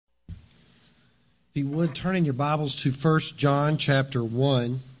If you would, turn in your Bibles to 1 John chapter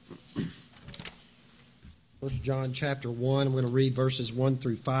 1. 1 John chapter 1, I'm going to read verses 1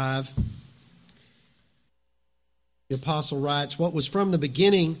 through 5. The apostle writes, "What was from the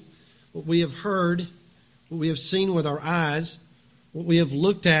beginning, what we have heard, what we have seen with our eyes, what we have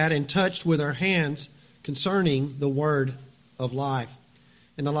looked at and touched with our hands concerning the word of life.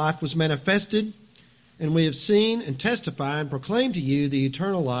 And the life was manifested, and we have seen and testify and proclaim to you the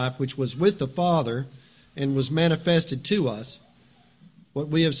eternal life which was with the Father and was manifested to us. What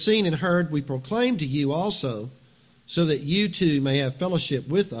we have seen and heard we proclaim to you also, so that you too may have fellowship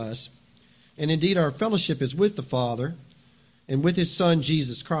with us. And indeed our fellowship is with the Father and with His Son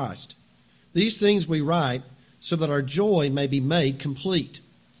Jesus Christ. These things we write so that our joy may be made complete.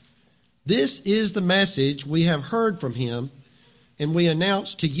 This is the message we have heard from Him, and we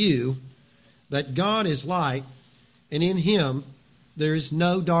announce to you that God is light, and in Him there is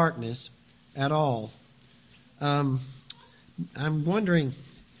no darkness at all." I'm wondering,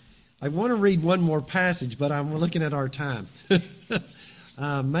 I want to read one more passage, but I'm looking at our time.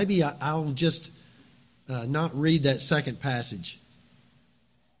 Maybe I'll just not read that second passage.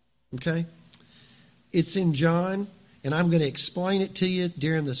 Okay? It's in John, and I'm going to explain it to you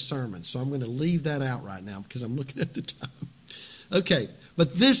during the sermon. So I'm going to leave that out right now because I'm looking at the time. Okay,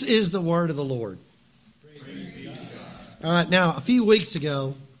 but this is the word of the Lord. Praise be to God. All right, now, a few weekends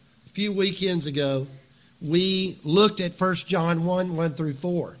ago, we looked at 1 John 1, 1 through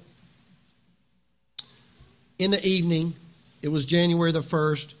 4. In the evening, it was January the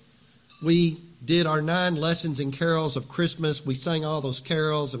 1st, we did our 9 lessons and carols of Christmas. We sang all those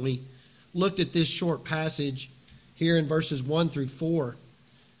carols, and we looked at this short passage here in verses 1 through 4.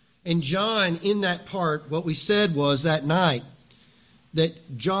 And John, in that part, what we said was that night,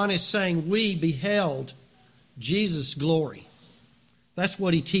 that John is saying we beheld Jesus' glory. That's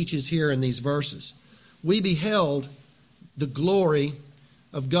what he teaches here in these verses. We beheld the glory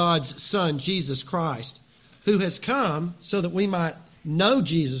of God's Son, Jesus Christ, who has come so that we might know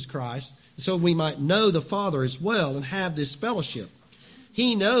Jesus Christ, so we might know the Father as well and have this fellowship.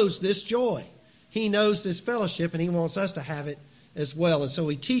 He knows this joy. He knows this fellowship, and He wants us to have it as well. And so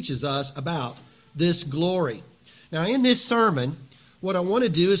He teaches us about this glory. Now, in this sermon, what I want to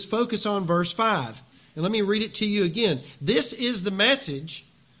do is focus on verse 5. And let me read it to you again. "This is the message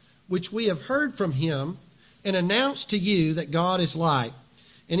which we have heard from Him and announced to you that God is light,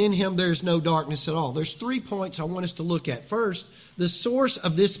 and in Him there is no darkness at all." There's 3 points I want us to look at. First, the source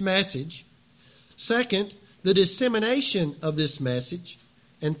of this message. Second, the dissemination of this message.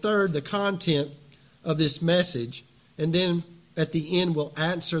 And third, the content of this message. And then at the end, we'll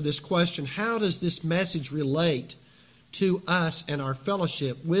answer this question: how does this message relate to us and our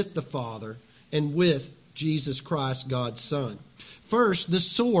fellowship with the Father and with Jesus Christ, God's Son? First, the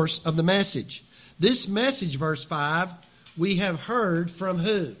source of the message. This message, verse 5, we have heard from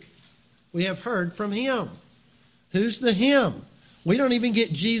who? We have heard from Him. Who's the Him? We don't even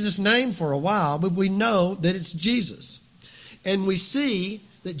get Jesus' name for a while, but we know that it's Jesus. And we see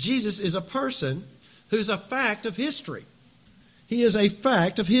that Jesus is a person who's a fact of history. He is a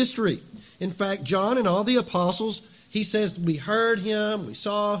fact of history. In fact, John and all the apostles, he says we heard Him, we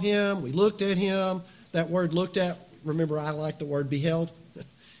saw Him, we looked at Him. That word looked at, remember I like the word beheld.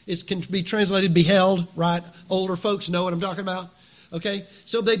 It can be translated beheld, right? Older folks know what I'm talking about. Okay?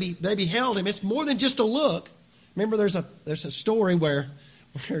 So they beheld Him. It's more than just a look. Remember there's a story where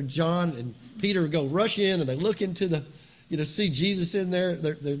John and Peter go rush in and they look into the, see Jesus in there.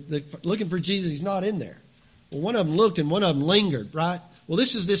 They're looking for Jesus. He's not in there. Well, one of them looked and one of them lingered, right? Well,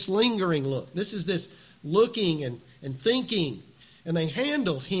 this is this lingering look. This is this looking and thinking. And they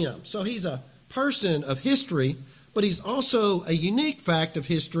handle Him. So He's a person of history, but He's also a unique fact of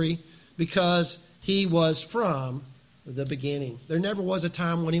history because He was from the beginning. There never was a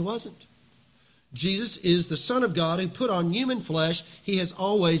time when He wasn't. Jesus is the Son of God who put on human flesh. He has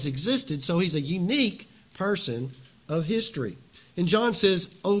always existed, so He's a unique person of history. And John says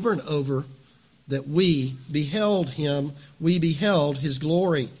over and over that we beheld Him, we beheld His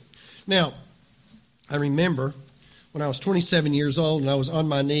glory. Now, I remember when I was 27 years old and I was on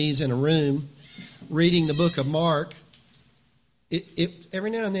my knees in a room reading the book of Mark. Every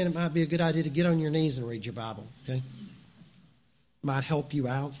now and then it might be a good idea to get on your knees and read your Bible, okay? Might help you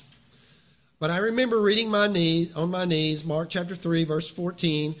out. But I remember reading on my knees, Mark chapter 3, verse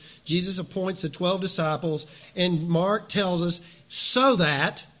 14. Jesus appoints the 12 disciples, and Mark tells us so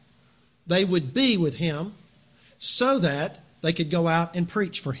that they would be with Him, so that they could go out and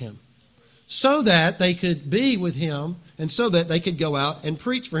preach for Him. So that they could be with Him, and so that they could go out and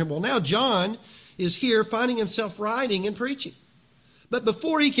preach for Him. Well, now John is here finding himself writing and preaching. But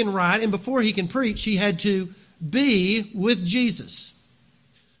before he can write and before he can preach, he had to be with Jesus.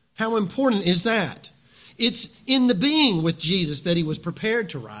 How important is that? It's in the being with Jesus that he was prepared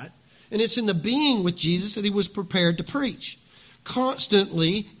to write, and it's in the being with Jesus that he was prepared to preach.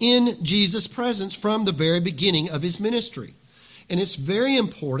 Constantly in Jesus' presence from the very beginning of his ministry. And it's very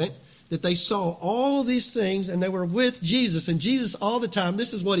important that they saw all of these things and they were with Jesus. And Jesus all the time,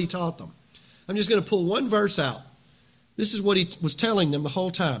 this is what he taught them. I'm just going to pull one verse out. This is what he was telling them the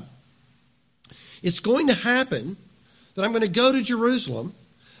whole time. It's going to happen that I'm going to go to Jerusalem.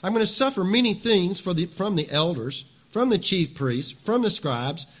 I'm going to suffer many things from the elders, from the chief priests, from the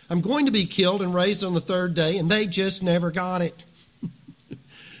scribes. I'm going to be killed and raised on the third day, and they just never got it.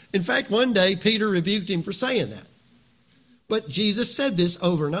 In fact, one day Peter rebuked him for saying that. But Jesus said this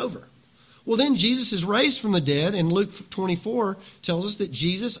over and over. Well, then Jesus is raised from the dead, and Luke 24 tells us that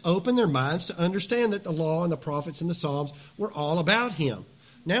Jesus opened their minds to understand that the law and the prophets and the Psalms were all about him.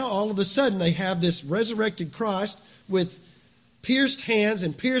 Now, all of a sudden, they have this resurrected Christ with pierced hands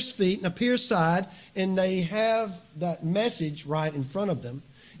and pierced feet and a pierced side, and they have that message right in front of them.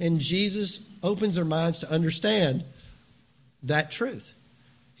 And Jesus opens their minds to understand that truth.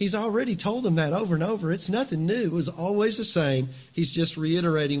 He's already told them that over and over. It's nothing new. It was always the same. He's just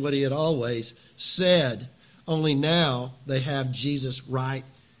reiterating what he had always said. Only now they have Jesus right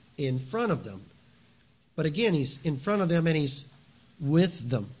in front of them. But again, he's in front of them and he's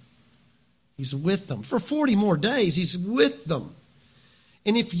with them. He's with them. For 40 more days, he's with them.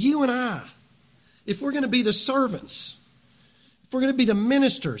 And if you and I, if we're going to be the servants, if we're going to be the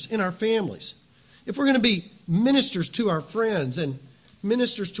ministers in our families, if we're going to be ministers to our friends and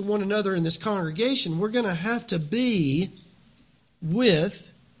ministers to one another in this congregation, we're going to have to be with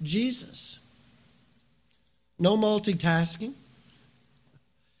Jesus. No multitasking.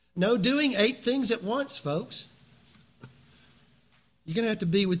 No doing 8 things at once, folks. You're going to have to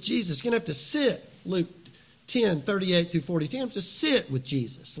be with Jesus. You're going to have to sit, Luke 10, 38 through 40. You're going to have to sit with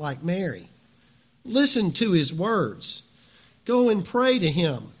Jesus like Mary. Listen to his words. Go and pray to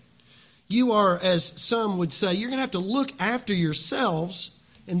him. You are, as some would say, you're going to have to look after yourselves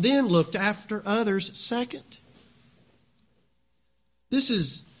and then look after others second. This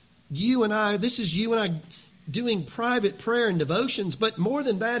is you and I doing private prayer and devotions, but more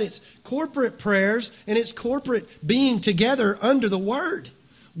than that, it's corporate prayers and it's corporate being together under the Word.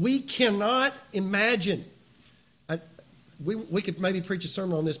 We cannot imagine, we could maybe preach a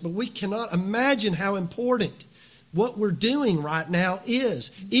sermon on this, but we cannot imagine how important what we're doing right now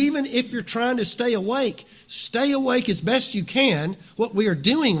is. Even if you're trying to stay awake as best you can. What we are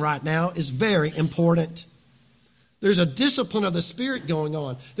doing right now is very important. There's a discipline of the Spirit going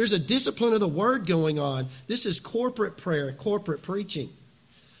on. There's a discipline of the Word going on. This is corporate prayer, corporate preaching.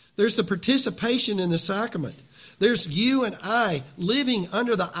 There's the participation in the sacrament. There's you and I living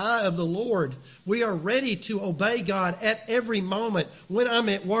under the eye of the Lord. We are ready to obey God at every moment. When I'm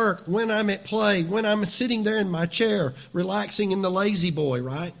at work, when I'm at play, when I'm sitting there in my chair, relaxing in the lazy boy,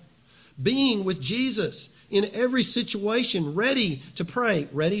 right? Being with Jesus in every situation, ready to pray,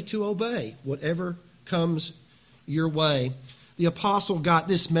 ready to obey whatever comes your way. The apostle got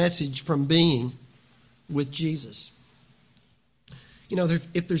this message from being with Jesus. You know,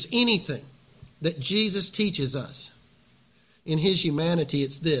 if there's anything that Jesus teaches us in his humanity,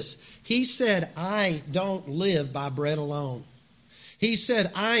 it's this. He said, I don't live by bread alone. He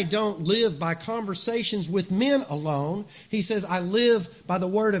said, I don't live by conversations with men alone. He says, I live by the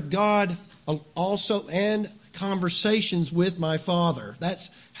Word of God also and conversations with my Father. That's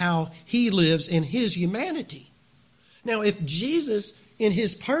how he lives in his humanity. Now, if Jesus in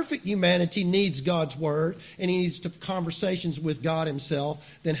his perfect humanity needs God's Word and he needs conversations with God himself,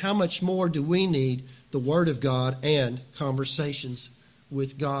 then how much more do we need the Word of God and conversations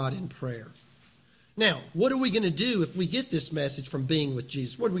with God in prayer? Now, what are we going to do if we get this message from being with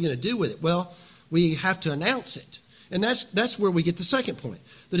Jesus? What are we going to do with it? Well, we have to announce it. And that's where we get the second point,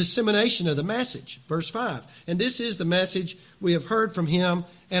 the dissemination of the message. Verse 5, and this is the message we have heard from him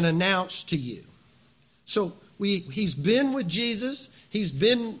and announced to you. So he's been with Jesus. He's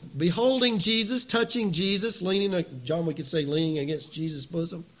been beholding Jesus, touching Jesus, John, we could say leaning against Jesus'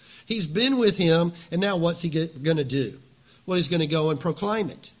 bosom. He's been with him, and now what's he going to do? Well, he's going to go and proclaim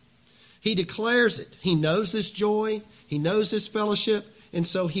it. He declares it. He knows this joy. He knows this fellowship, and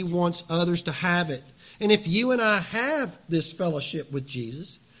so he wants others to have it. And if you and I have this fellowship with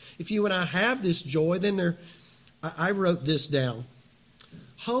Jesus, if you and I have this joy, then I wrote this down.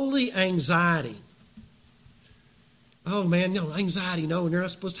 Holy anxiety. Oh, man, no, anxiety. No, you're not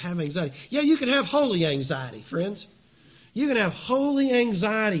supposed to have anxiety. Yeah, you can have holy anxiety, friends. You can have holy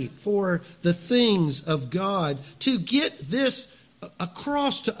anxiety for the things of God to get this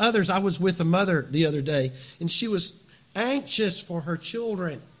across to others. I was with a mother the other day, and she was anxious for her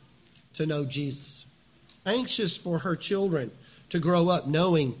children to know Jesus. Anxious for her children to grow up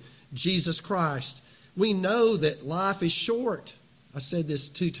knowing Jesus Christ. We know that life is short. I said this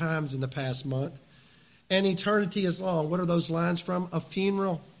 2 times in the past month. And eternity is long. What are those lines from? A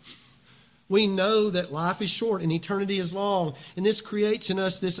funeral. We know that life is short and eternity is long. And this creates in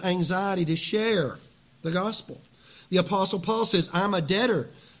us this anxiety to share the gospel. The Apostle Paul says, I'm a debtor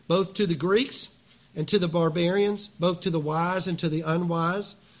both to the Greeks and to the barbarians, both to the wise and to the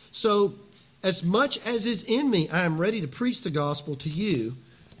unwise. So as much as is in me, I am ready to preach the gospel to you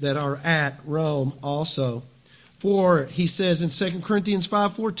that are at Rome also. For he says in 2 Corinthians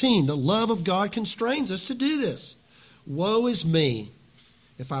 5:14, the love of God constrains us to do this. Woe is me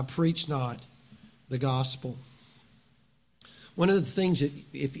if I preach not the gospel. One of the things that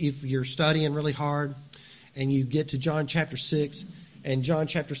if you're studying really hard and you get to John chapter 6, and John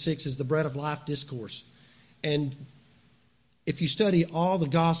chapter 6 is the bread of life discourse. And if you study all the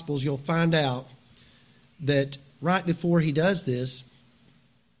Gospels, you'll find out that right before he does this,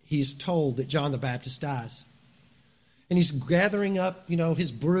 he's told that John the Baptist dies. And he's gathering up,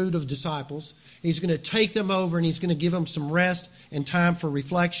 his brood of disciples. He's going to take them over and he's going to give them some rest and time for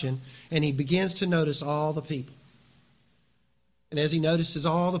reflection. And he begins to notice all the people. And as he notices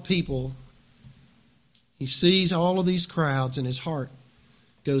all the people, he sees all of these crowds and his heart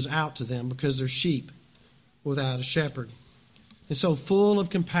goes out to them because they're sheep without a shepherd. And so full of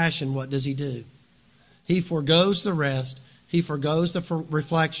compassion, what does he do? He forgoes the rest, he forgoes the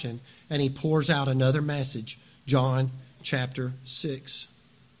reflection, and he pours out another message, John chapter 6.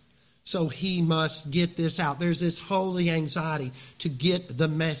 So he must get this out. There's this holy anxiety to get the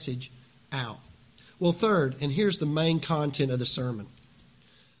message out. Well, third, and here's the main content of the sermon.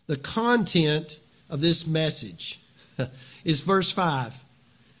 The content of this message is verse 5.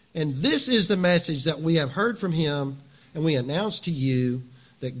 And this is the message that we have heard from him, and we announce to you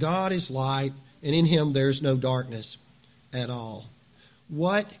that God is light, and in him there's no darkness at all.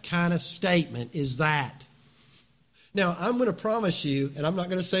 What kind of statement is that? Now, I'm going to promise you, and I'm not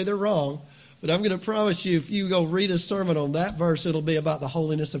going to say they're wrong, but I'm going to promise you if you go read a sermon on that verse, it'll be about the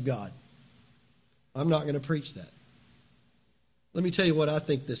holiness of God. I'm not going to preach that. Let me tell you what I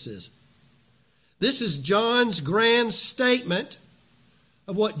think this is. This is John's grand statement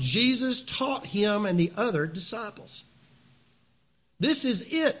of what Jesus taught him and the other disciples. This is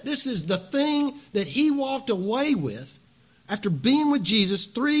it. This is the thing that he walked away with after being with Jesus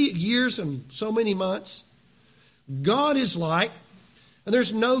 3 years and so many months. God is light, and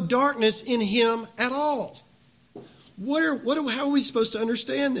there's no darkness in him at all. How are we supposed to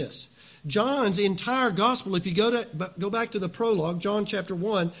understand this? John's entire gospel, if you go back to the prologue, John chapter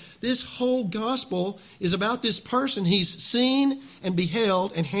 1, this whole gospel is about this person he's seen and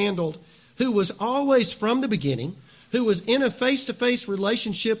beheld and handled, who was always from the beginning, who was in a face-to-face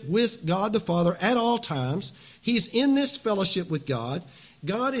relationship with God the Father at all times. He's in this fellowship with God.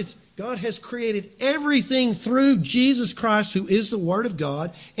 God has created everything through Jesus Christ, who is the Word of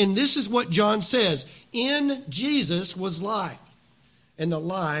God. And this is what John says. In Jesus was life, and the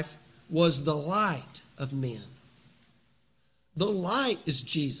life was the light of men. The light is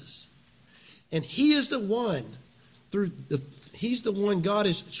Jesus. And he is the one, he's the one God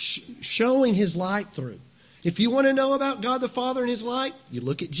is showing his light through. If you want to know about God the Father and his light, you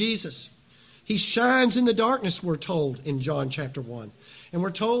look at Jesus. He shines in the darkness, we're told in John chapter 1. And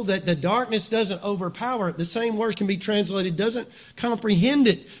we're told that the darkness doesn't overpower it. The same word can be translated, doesn't comprehend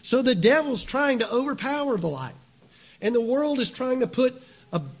it. So the devil's trying to overpower the light. And the world is trying to put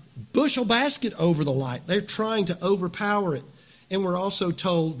a bushel basket over the light. They're trying to overpower it. And we're also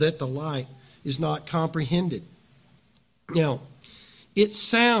told that the light is not comprehended. Now, it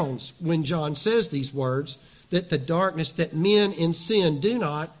sounds, when John says these words, that the darkness, that men in sin do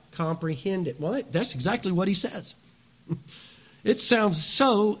not comprehend it. Well, that's exactly what he says. It sounds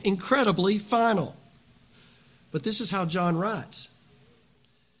so incredibly final. But this is how John writes.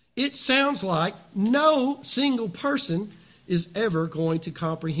 It sounds like no single person is ever going to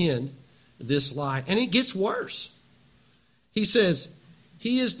comprehend this light. And it gets worse. He says,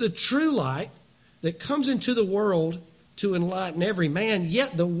 he is the true light that comes into the world to enlighten every man.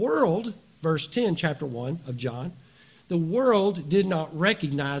 Yet the world, verse 10, chapter 1 of John, the world did not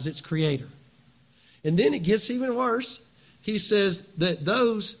recognize its creator. And then it gets even worse. He says that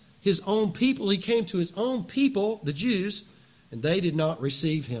those, his own people, he came to his own people, the Jews, and they did not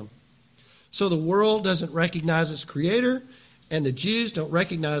receive him. So the world doesn't recognize its creator, and the Jews don't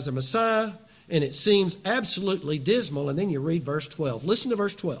recognize the Messiah, and it seems absolutely dismal. And then you read verse 12. Listen to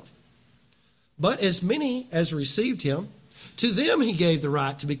verse 12. But as many as received him, To them he gave the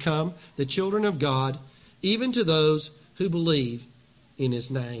right to become the children of God, even to those who believe in his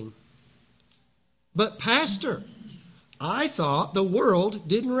name. But Pastor, I thought the world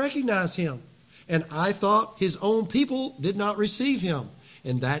didn't recognize him, and I thought his own people did not receive him.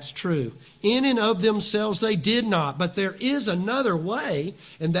 And that's true. In and of themselves they did not. But there is another way,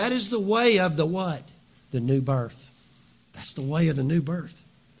 and that is the way of the what? The new birth. That's the way of the new birth.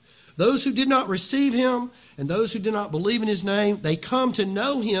 Those who did not receive him and those who did not believe in his name, they come to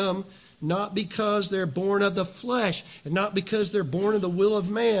know him not because they're born of the flesh and not because they're born of the will of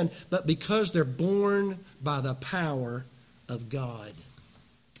man, but because they're born by the power of God.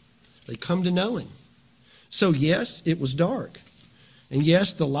 They come to know him. So yes, it was dark. And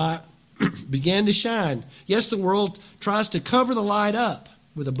yes, the light began to shine. Yes, the world tries to cover the light up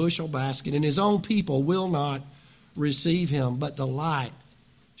with a bushel basket, and his own people will not receive him, but the light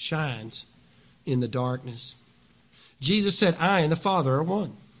shines in the darkness. Jesus said, I and the Father are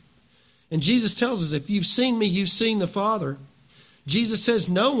one. And Jesus tells us, if you've seen me, you've seen the Father. Jesus says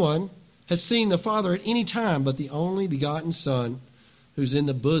no one has seen the Father at any time but the only begotten Son who's in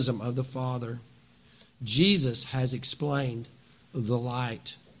the bosom of the Father. Jesus has explained the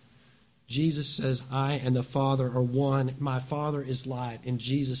light. Jesus says, I and the Father are one. My Father is light. And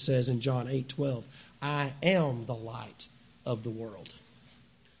Jesus says in John 8:12, I am the light of the world.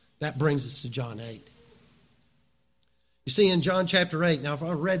 That brings us to John 8. You see, in John chapter 8, now if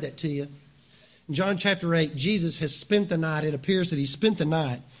I read that to you, in John chapter 8, Jesus has spent the night, it appears that he spent the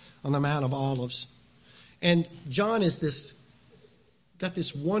night on the Mount of Olives. And John is got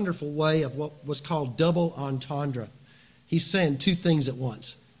this wonderful way of what was called double entendre. He's saying two things at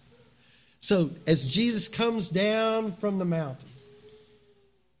once. So as Jesus comes down from the mountain,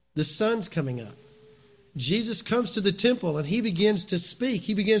 the sun's coming up. Jesus comes to the temple and he begins to speak.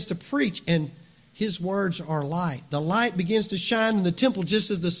 He begins to preach, and his words are light. The light begins to shine in the temple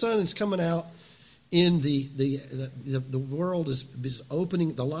just as the sun is coming out in the world is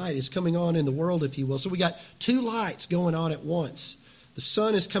opening. The light is coming on in the world, if you will. So we got two lights going on at once. The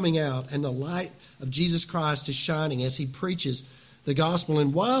sun is coming out, and the light of Jesus Christ is shining as he preaches the gospel.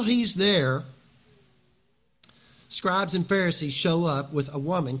 And while he's there, scribes and Pharisees show up with a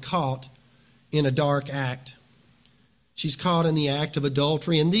woman caught in a dark act. She's caught in the act of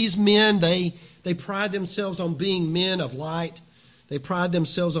adultery. And these men, they pride themselves on being men of light. They pride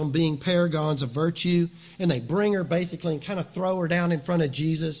themselves on being paragons of virtue. And they bring her basically and kind of throw her down in front of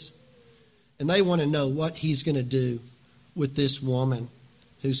Jesus. And they want to know what he's going to do with this woman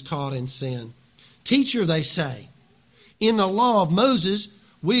who's caught in sin. Teacher, they say, in the law of Moses,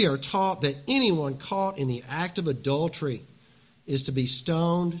 we are taught that anyone caught in the act of adultery is to be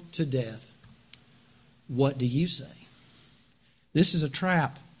stoned to death. What do you say? This is a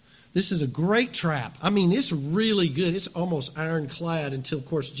trap. This is a great trap. I mean, it's really good. It's almost ironclad until, of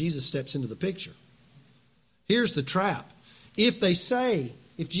course, Jesus steps into the picture. Here's the trap. If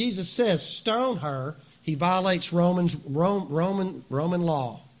Jesus says stone her, he violates Roman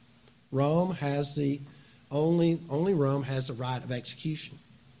law. Rome has only Rome has the right of execution.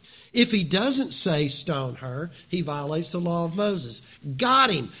 If he doesn't say stone her, he violates the law of Moses. Got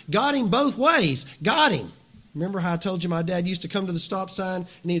him both ways. Got him. Remember how I told you my dad used to come to the stop sign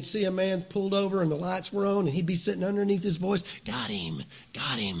and he'd see a man pulled over and the lights were on and he'd be sitting underneath his voice. Got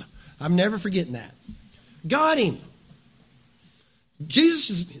him. I'm never forgetting that. Got him.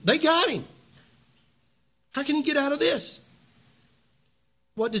 They got him. How can he get out of this?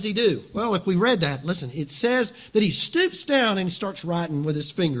 What does he do? Well, if we read that, listen, it says that he stoops down and he starts writing with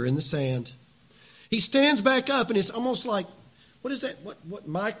his finger in the sand. He stands back up and it's almost like, what is that? What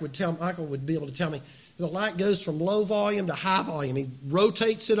Michael would be able to tell me. The light goes from low volume to high volume. He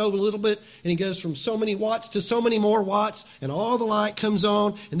rotates it over a little bit and he goes from so many watts to so many more watts and all the light comes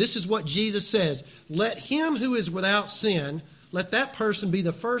on. And this is what Jesus says. Let him who is without sin, let that person be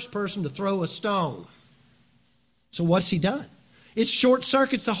the first person to throw a stone. So what's he done? It short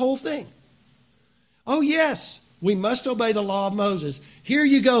circuits the whole thing. Oh yes, we must obey the law of Moses. Here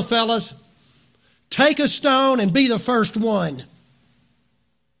you go, fellas. Take a stone and be the first one.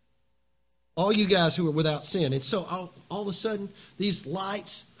 All you guys who are without sin. And so all of a sudden, these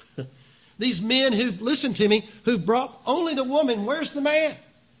lights, these men listen to me, who've brought only the woman, where's the man?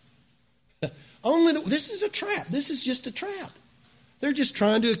 This is a trap. This is just a trap. They're just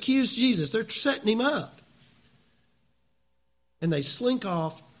trying to accuse Jesus. They're setting him up. And they slink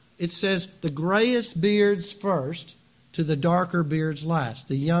off. It says the grayest beards first to the darker beards last.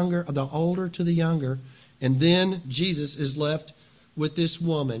 The older to the younger. And then Jesus is left with this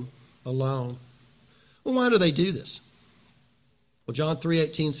woman alone. Well, why do they do this? Well, John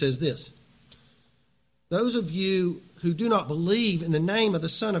 3:18 says this. Those of you who do not believe in the name of the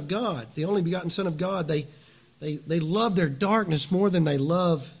Son of God, the only begotten Son of God, they love their darkness more than they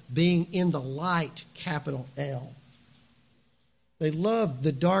love being in the light, capital L. They love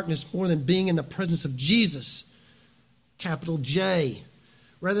the darkness more than being in the presence of Jesus, capital J.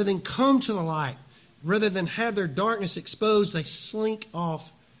 Rather than come to the light, rather than have their darkness exposed, they slink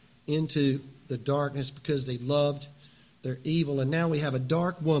off into the darkness because they loved their evil. And now we have a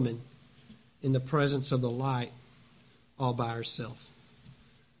dark woman in the presence of the light all by herself.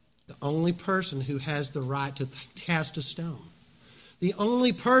 The only person who has the right to cast a stone. The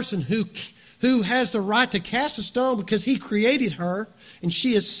only person who has the right to cast a stone because he created her and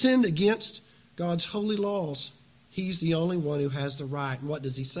she has sinned against God's holy laws. He's the only one who has the right. And what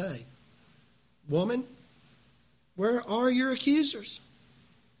does he say? Woman, where are your accusers?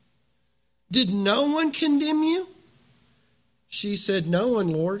 Did no one condemn you? She said, no one,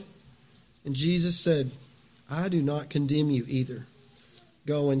 Lord. And Jesus said, I do not condemn you either.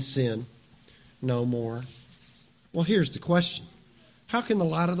 Go and sin no more. Well, here's the question. How can the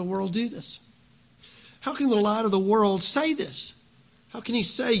light of the world do this? How can the light of the world say this? How can he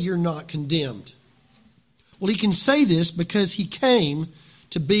say you're not condemned? Well, he can say this because he came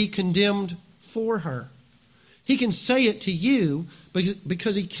to be condemned for her. He can say it to you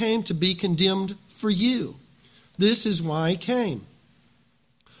because he came to be condemned for you. This is why he came.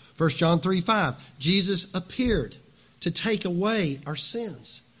 1 John 3:5, Jesus appeared to take away our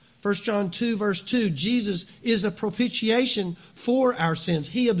sins. 1 John 2, verse 2, Jesus is a propitiation for our sins.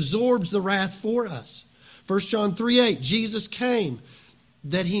 He absorbs the wrath for us. 1 John 3:8, Jesus came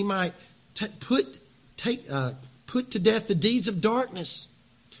that he might put to death the deeds of darkness.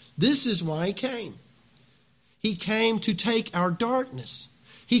 This is why he came. He came to take our darkness.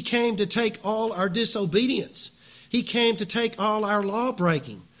 He came to take all our disobedience. He came to take all our law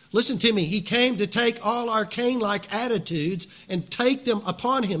breaking. Listen to me. He came to take all our Cain-like attitudes and take them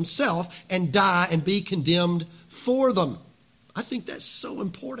upon himself and die and be condemned for them. I think that's so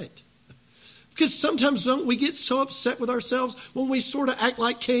important. Because sometimes don't we get so upset with ourselves when we sort of act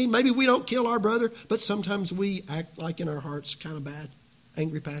like Cain? Maybe we don't kill our brother, but sometimes we act like in our hearts kind of bad,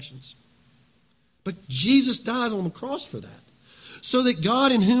 angry passions. But Jesus died on the cross for that, so that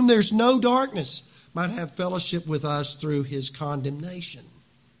God, in whom there's no darkness, might have fellowship with us through his condemnation.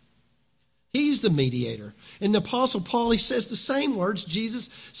 He's the mediator. And the Apostle Paul, he says the same words Jesus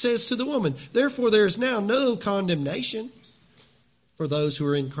says to the woman. Therefore, there is now no condemnation for those who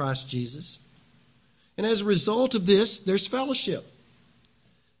are in Christ Jesus. And as a result of this, there's fellowship.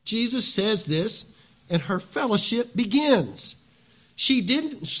 Jesus says this, and her fellowship begins. She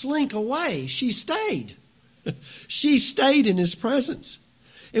didn't slink away. She stayed. She stayed in his presence.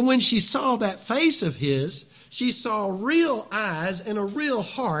 And when she saw that face of his, she saw real eyes and a real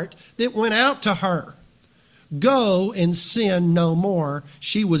heart that went out to her. Go and sin no more.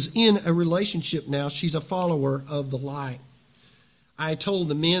 She was in a relationship now. She's a follower of the light. I told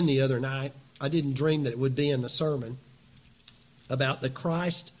the men the other night, I didn't dream that it would be in the sermon, about the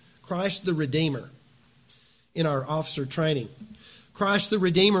Christ the Redeemer in our officer training. Christ the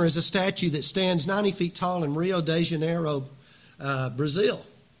Redeemer is a statue that stands 90 feet tall in Rio de Janeiro, Brazil.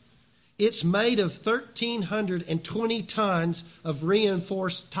 It's made of 1,320 tons of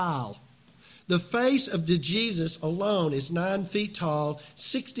reinforced tile. The face of the Jesus alone is 9 feet tall,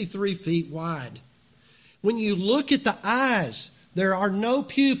 63 feet wide. When you look at the eyes, there are no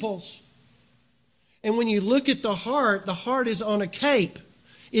pupils. And when you look at the heart is on a cape.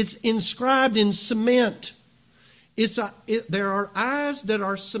 It's inscribed in cement. There are eyes that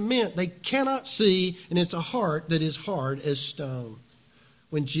are cement. They cannot see, and it's a heart that is hard as stone.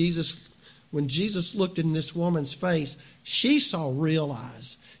 When Jesus looked in this woman's face, she saw real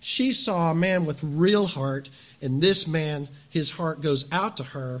eyes. She saw a man with real heart, and this man, his heart goes out to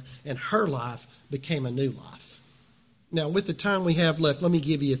her, and her life became a new life. Now, with the time we have left, let me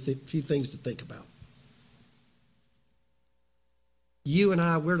give you a few things to think about. You and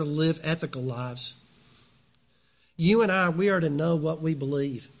I, we're to live ethical lives. You and I, we are to know what we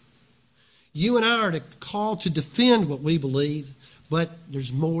believe. You and I are called to defend what we believe, but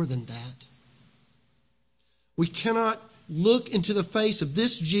there's more than that. We cannot look into the face of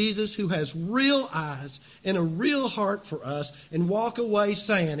this Jesus who has real eyes and a real heart for us and walk away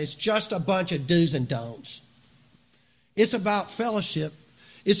saying it's just a bunch of do's and don'ts. It's about fellowship.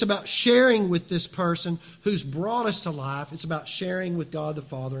 It's about sharing with this person who's brought us to life. It's about sharing with God the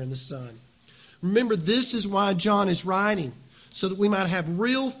Father and the Son. Remember, this is why John is writing, so that we might have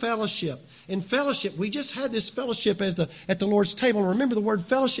real fellowship. In fellowship, we just had this fellowship at the Lord's table. And remember, the word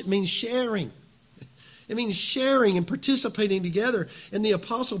fellowship means sharing. It means sharing and participating together. And the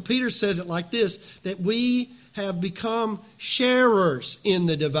Apostle Peter says it like this, that we have become sharers in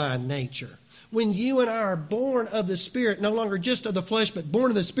the divine nature. When you and I are born of the Spirit, no longer just of the flesh, but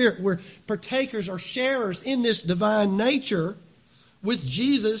born of the Spirit, we're partakers or sharers in this divine nature with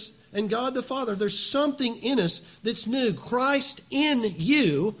Jesus and God the Father. There's something in us that's new. Christ in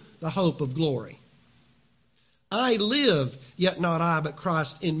you, the hope of glory. I live, yet not I, but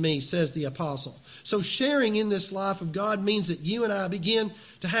Christ in me, says the apostle. So sharing in this life of God means that you and I begin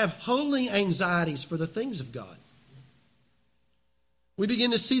to have holy anxieties for the things of God. We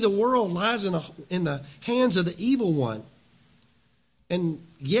begin to see the world lies in the hands of the evil one. And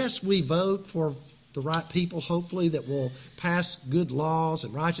yes, we vote for the right people, hopefully, that will pass good laws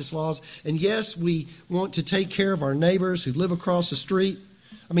and righteous laws. And yes, we want to take care of our neighbors who live across the street.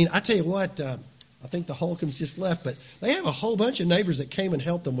 I mean, I tell you what, I think the Holcombs just left, but they have a whole bunch of neighbors that came and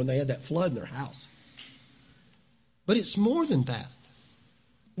helped them when they had that flood in their house. But it's more than that.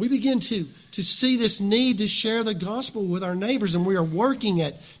 We begin to see this need to share the gospel with our neighbors, and we are working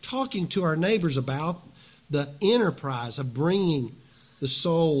at talking to our neighbors about the enterprise of bringing the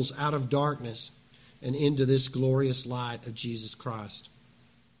souls out of darkness and into this glorious light of Jesus Christ.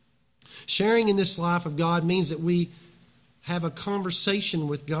 Sharing in this life of God means that we have a conversation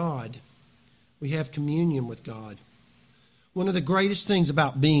with God. We have communion with God. One of the greatest things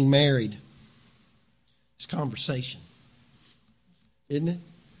about being married is conversation, isn't it?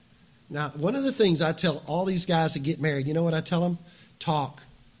 Now, one of the things I tell all these guys that get married, you know what I tell them? Talk.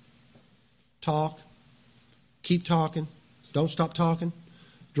 Talk. Keep talking. Don't stop talking.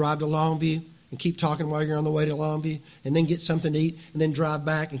 Drive to Longview and keep talking while you're on the way to Longview, and then get something to eat, and then drive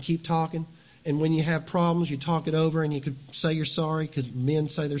back and keep talking. And when you have problems, you talk it over, and you could say you're sorry, because men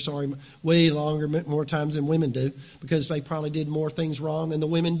say they're sorry way longer, more times than women do, because they probably did more things wrong than the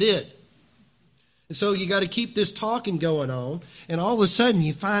women did. And so you got to keep this talking going on, and all of a sudden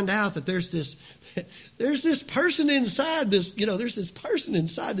you find out that there's this person inside this, there's this person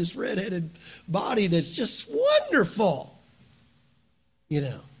inside this redheaded body that's just wonderful.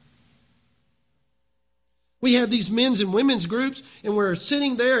 We have these men's and women's groups, and we're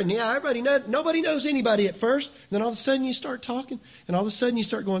sitting there, and nobody knows anybody at first. And then all of a sudden you start talking, and all of a sudden you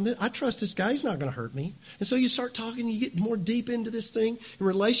start going, I trust this guy, he's not going to hurt me. And so you start talking, you get more deep into this thing, and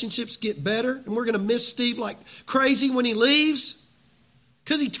relationships get better. And we're going to miss Steve like crazy when he leaves,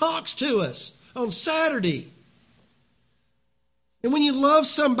 because he talks to us on Saturday. And when you love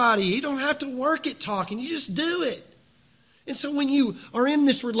somebody, you don't have to work at talking, you just do it. And so when you are in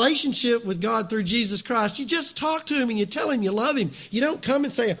this relationship with God through Jesus Christ, you just talk to Him and you tell Him you love Him. You don't come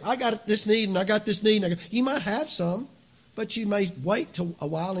and say, I got this need and I got this need. You might have some, but you may wait till a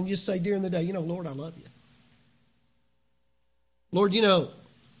while and just say during the day, Lord, I love you. Lord,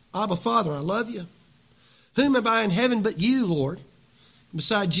 Abba, Father, I love you. Whom have I in heaven but you, Lord?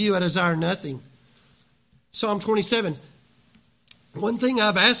 Besides you, I desire nothing. Psalm 27, one thing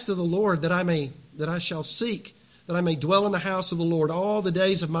I've asked of the Lord that I shall seek, that I may dwell in the house of the Lord all the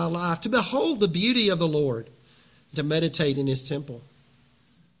days of my life, to behold the beauty of the Lord, and to meditate in His temple.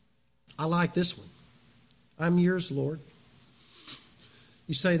 I like this one. I'm yours, Lord.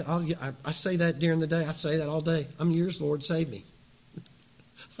 You say that, I say that during the day. I say that all day. I'm yours, Lord. Save me.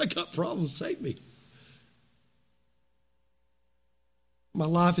 I got problems. Save me. My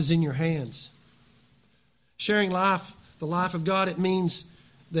life is in your hands. Sharing life, the life of God, it means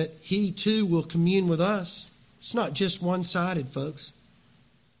that He too will commune with us. It's not just one-sided, folks.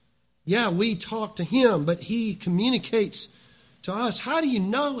 Yeah, we talk to Him, but He communicates to us. How do you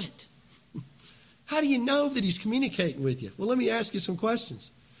know it? How do you know that He's communicating with you? Well, let me ask you some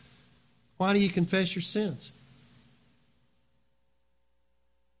questions. Why do you confess your sins?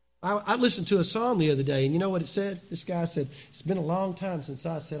 I listened to a song the other day, and you know what it said? This guy said, it's been a long time since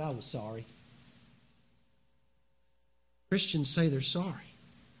I said I was sorry. Christians say they're sorry.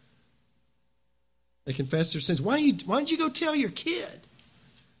 They confess their sins. Why didn't you go tell your kid?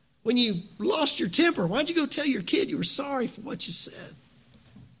 When you lost your temper, why didn't you go tell your kid you were sorry for what you said?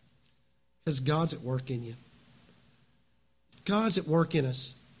 Because God's at work in you. God's at work in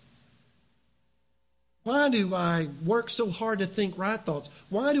us. Why do I work so hard to think right thoughts?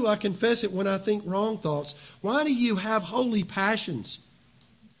 Why do I confess it when I think wrong thoughts? Why do you have holy passions?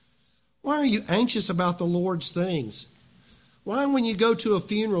 Why are you anxious about the Lord's things? Why, when you go to a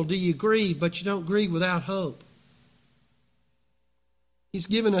funeral, do you grieve, but you don't grieve without hope? He's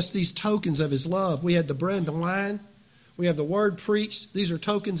given us these tokens of His love. We had the bread and the wine. We have the word preached. These are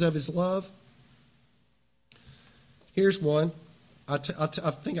tokens of His love. Here's one. I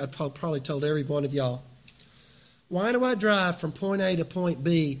think I probably told every one of y'all. Why do I drive from point A to point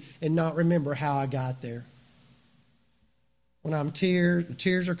B and not remember how I got there? When I'm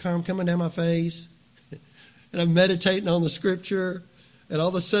tears are coming down my face, and I'm meditating on the Scripture, and all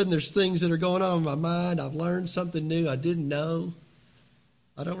of a sudden there's things that are going on in my mind. I've learned something new I didn't know.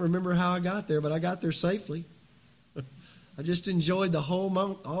 I don't remember how I got there, but I got there safely. I just enjoyed the whole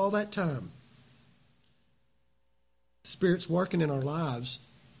month, all that time. The Spirit's working in our lives.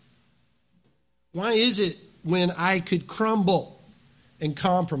 Why is it when I could crumble and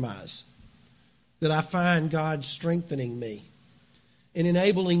compromise that I find God strengthening me and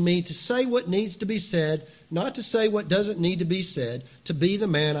enabling me to say what needs to be said, not to say what doesn't need to be said, to be the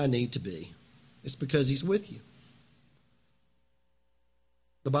man I need to be? It's because He's with you.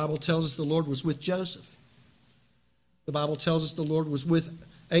 The Bible tells us the Lord was with Joseph. The Bible tells us the Lord was with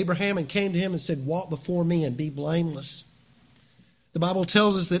Abraham and came to him and said, walk before me and be blameless. The Bible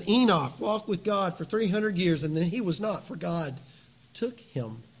tells us that Enoch walked with God for 300 years and then he was not, for God took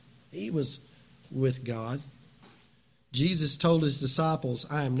him. He was with God. Jesus told His disciples,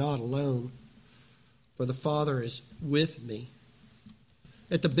 I am not alone, for the Father is with me.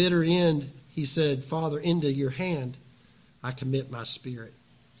 At the bitter end, He said, Father, into your hand I commit my spirit.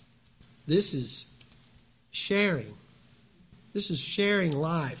 This is sharing. This is sharing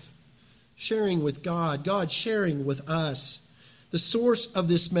life, sharing with God, God sharing with us. The source of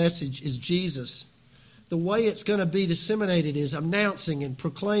this message is Jesus. The way it's going to be disseminated is announcing and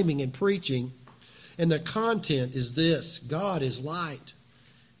proclaiming and preaching. And the content is this: God is light,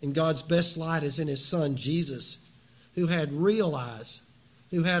 and God's best light is in His Son, Jesus, who had real eyes,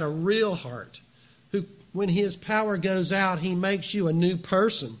 who had a real heart, who, when His power goes out, He makes you a new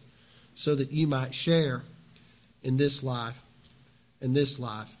person so that you might share in this life. And this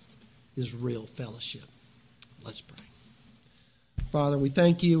life is real fellowship. Let's pray. Father, we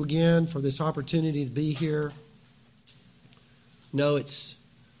thank You again for this opportunity to be here. No, it's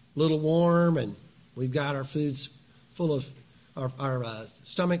a little warm and we've got our foods full of, our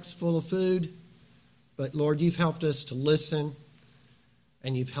stomachs full of food. But Lord, You've helped us to listen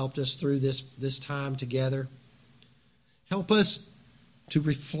and You've helped us through this time together. Help us to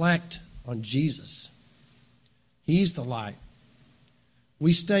reflect on Jesus. He's the light.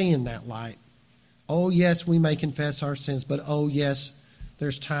 We stay in that light. Oh, yes, we may confess our sins, but oh, yes,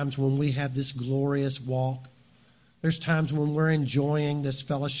 there's times when we have this glorious walk. There's times when we're enjoying this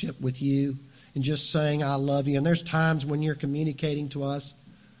fellowship with You and just saying, I love You. And there's times when You're communicating to us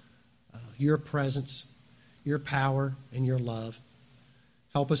Your presence, Your power, and Your love.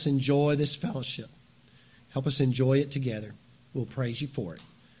 Help us enjoy this fellowship. Help us enjoy it together. We'll praise You for it.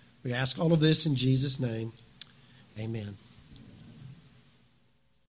 We ask all of this in Jesus' name. Amen.